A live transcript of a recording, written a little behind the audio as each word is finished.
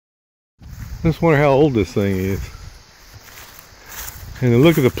Just wonder how old this thing is. And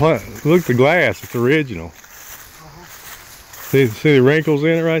look at the glass. It's original. See the wrinkles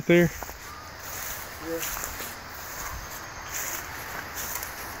in it right there?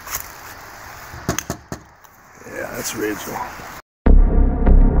 Yeah, that's original.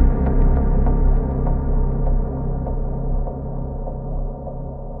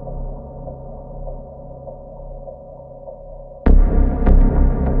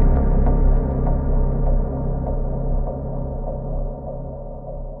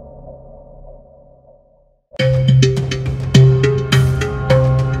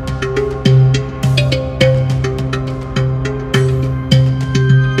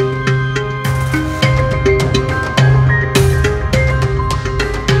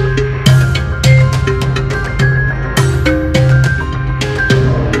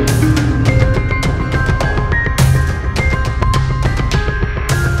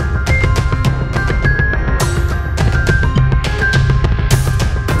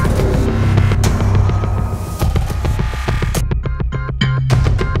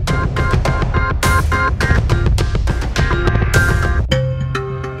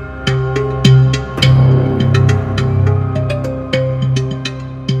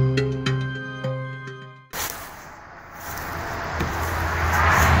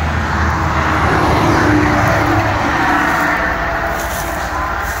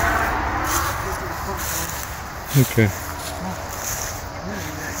 Okay.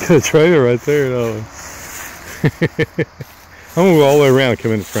 Got a trailer right there, though. I'm gonna go all the way around and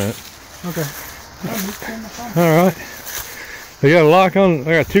come in the front. Okay. Alright. They got a lock on,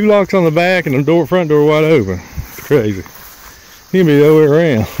 I got 2 locks on the back and the front door wide open. It's crazy. You can be the other way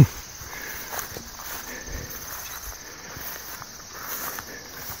around.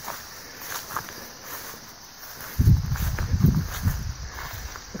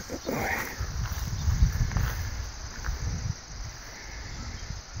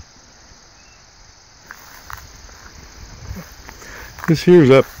 This here's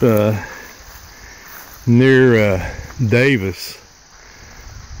up near Davis,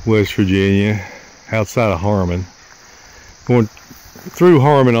 West Virginia, outside of Harmon. Going through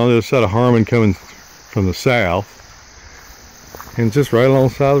Harmon on the other side of Harmon, coming from the south, and just right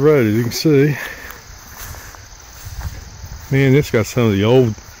alongside the road, as you can see. Man, this got some of the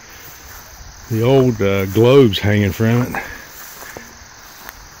old globes hanging from it.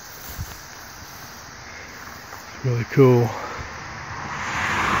 It's really cool.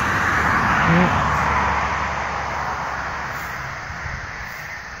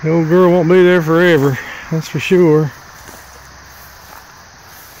 The old girl won't be there forever, that's for sure.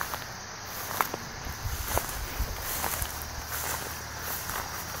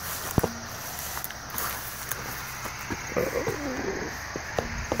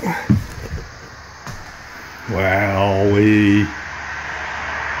 Wowee.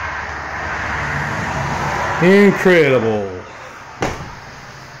 Incredible.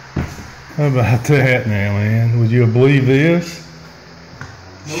 How about that now, man? Would you believe this?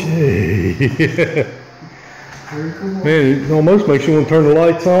 Gee. Man, it almost makes you want to turn the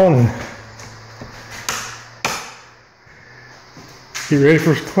lights on and get ready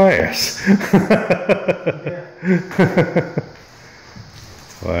for class.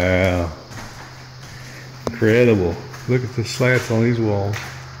 Wow. Incredible. Look at the slats on these walls.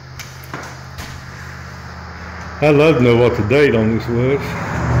 I'd love to know what the date on this was,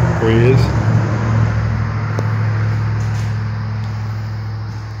 or is.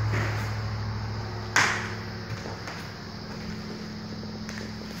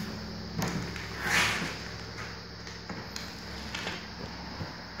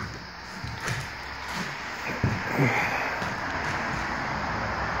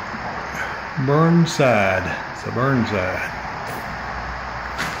 Burnside. It's a Burnside.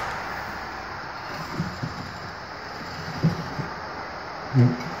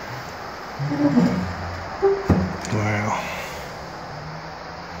 Wow.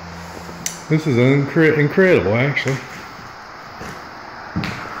 This is incredible, actually.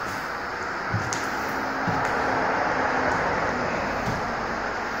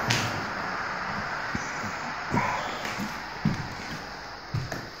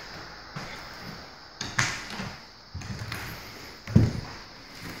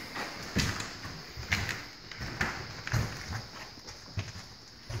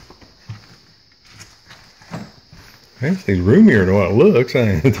 This thing's roomier than what it looks,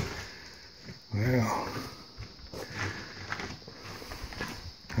 ain't it? Wow.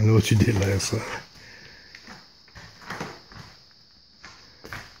 I know what you did last night.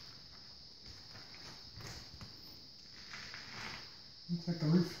 Like the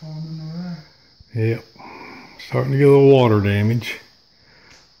roof falling in there. Yep. Starting to get a little water damage.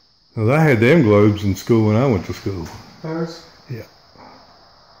 Well, I had them globes in school when I went to school. Those? Yeah.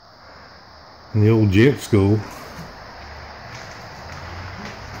 In the old gent school.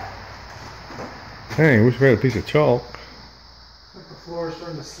 Dang, wish we had a piece of chalk. Like the floor is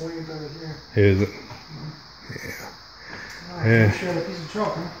starting to slant over here. Is it? Yeah. Yeah. You had a piece of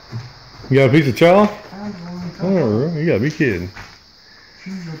chalk, huh? You got a piece of chalk? Found one. Oh, you gotta be kidding.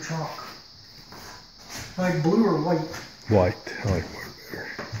 Choose your chalk. Like blue or white? White. I like white better.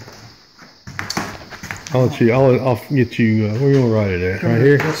 I'll get you, where you gonna write it at? Right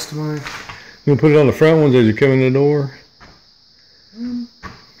here? That's mine. You gonna put it on the front ones as you come in the door?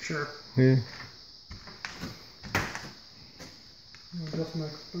 Sure. Yeah.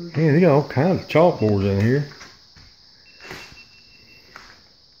 Man, they got all kinds of chalkboards in here.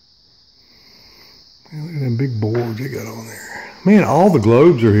 Man, look at them big boards they got on there. Man, all the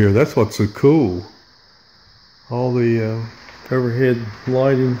globes are here. That's what's so cool. All the overhead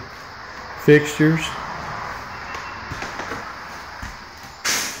lighting fixtures.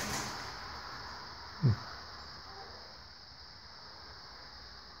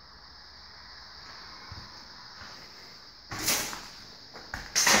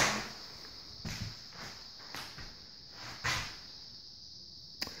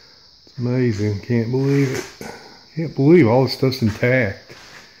 Amazing, can't believe it. Can't believe all this stuff's intact.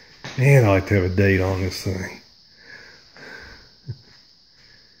 Man, I like to have a date on this thing.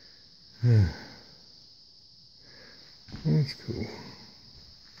 That's cool.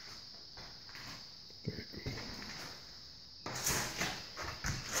 Very cool.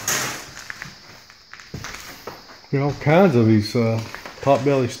 Got all kinds of these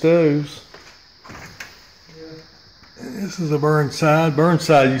potbelly stoves. This is a Burnside.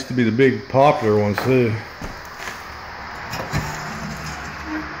 Burnside used to be the big popular ones too.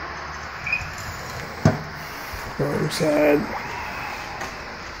 Burnside.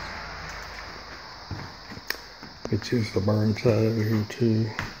 It's just the Burnside over here too.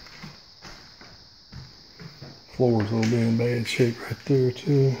 Floor's a little bit in bad shape right there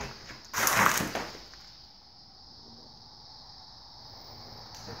too.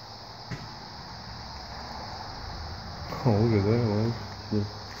 Oh, look at that one. Yeah.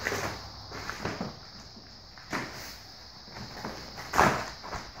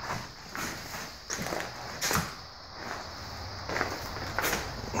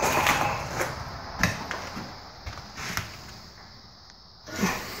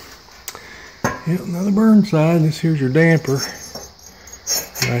 Yep, another Burnside. This here's your damper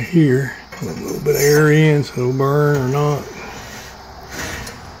right here. Put a little bit of air in so it'll burn or not.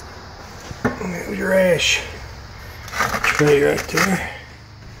 And there's your ash tray right there.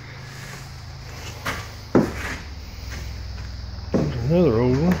 There's another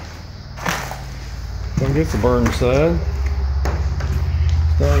old one. Don't get the Burnside.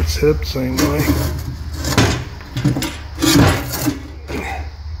 It's not set up the same way.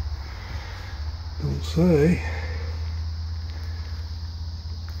 Don't say.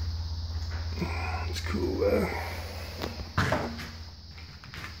 It's cool though.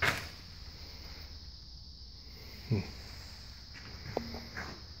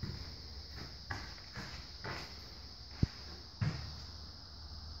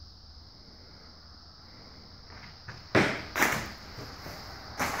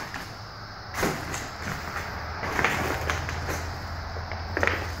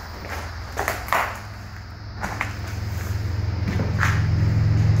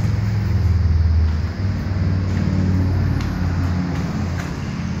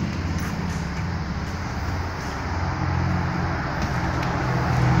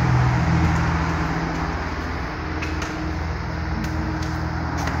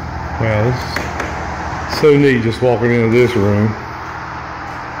 Wow, this is so neat just walking into this room.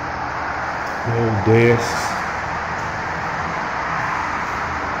 The old desks.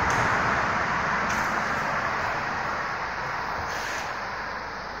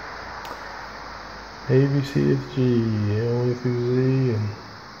 A, B, C, F, G, L, A through Z, and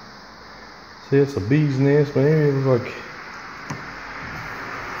see, it's a bee's nest, but anyway, it was like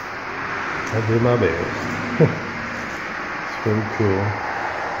I did my best. It's pretty cool.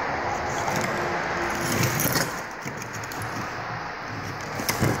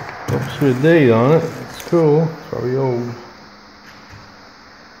 Don't see a date on it. It's cool. It's probably old.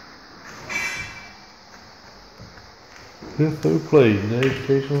 Lithoplate, the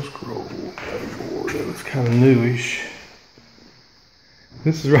educational scroll. Board. That was kind of newish.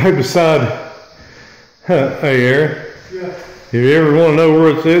 This is right beside. Hey, Aaron. Yeah. If you ever want to know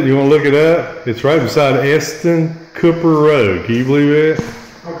where it's at, you want to look it up. It's right beside Eston Cooper Road. Can you believe that?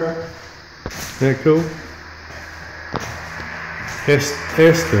 Okay. Isn't that cool?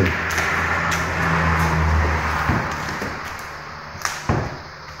 Eston.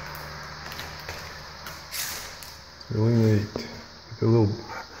 Really neat. A little.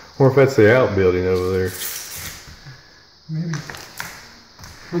 I wonder if that's the outbuilding over there. Maybe.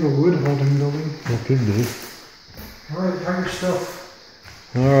 For the wood holding building. That could be. Alright, have your stuff.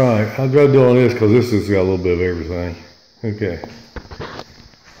 Alright, I'll try doing this because this has got a little bit of everything. Okay.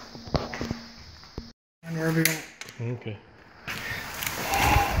 And wherever you want. Okay.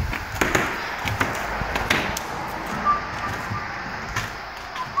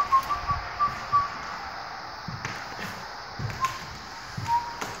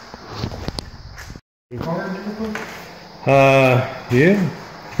 Card you can put? Yeah,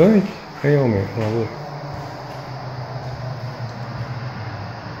 I think. Hang on a minute, I'll look.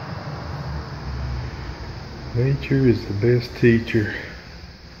 Nature is the best teacher.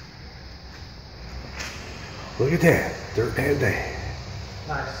 Look at that, dirt that day.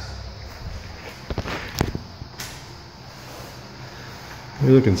 Nice. Let me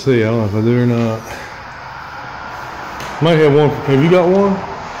look and see, I don't know if I do or not. Might have one, have you got one?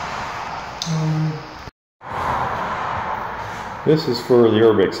 This is for the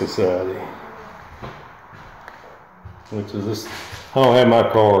Urbex Society. Which is this, I don't have my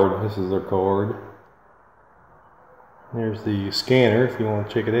card, this is their card. There's the scanner if you want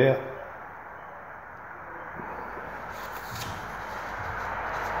to check it out.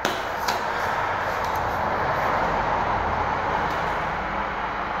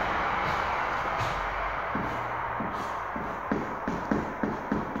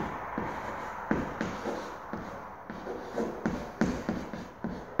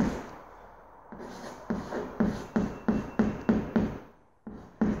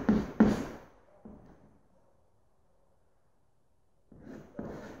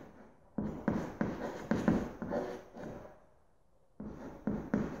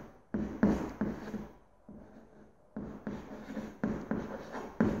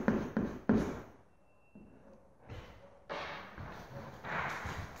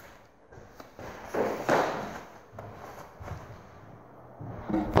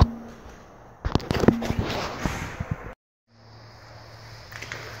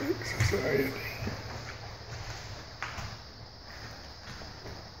 Society.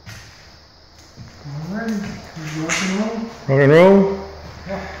 Alright, rock and roll. Rock and roll?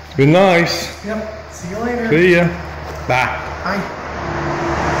 Yep. It's been nice. Yep. See you later. See ya. Bye. Bye.